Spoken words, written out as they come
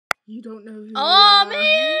You don't know who Oh, we are.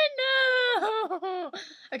 man, no.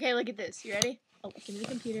 Okay, look at this. You ready? Oh, give me the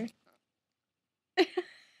computer.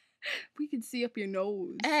 We can see up your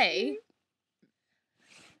nose. Hey.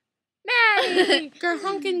 Maddie. Girl,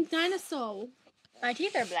 honking dinosaur. My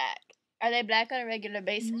teeth are black. Are they black on a regular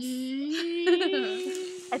basis?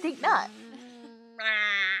 I think not.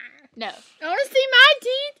 No. I want to see my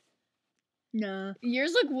teeth. No.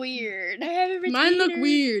 Yours look weird. I have a retainer. Mine look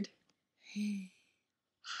weird.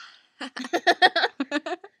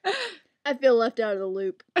 I feel left out of the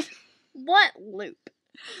loop. What loop?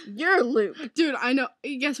 Your loop. Dude, I know.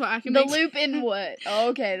 Guess what? I can The make loop in what? Oh,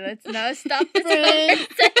 okay, let's not stop this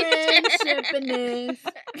Friendshipiness.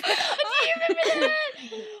 Do you remember that?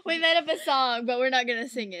 We made up a song, but we're not gonna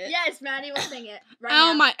sing it. Yes, Maddie will sing it right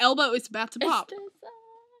Ow, now. my elbow is about to pop.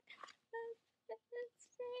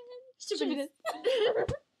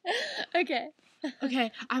 Okay.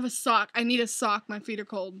 Okay, I have a sock. I need a sock. My feet are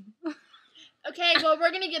cold. Okay, well,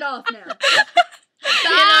 we're gonna get off now. You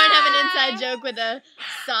know, I have an inside joke with a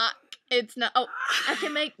sock. It's not. Oh, I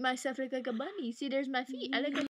can make myself look like a bunny. See, there's my feet. I look like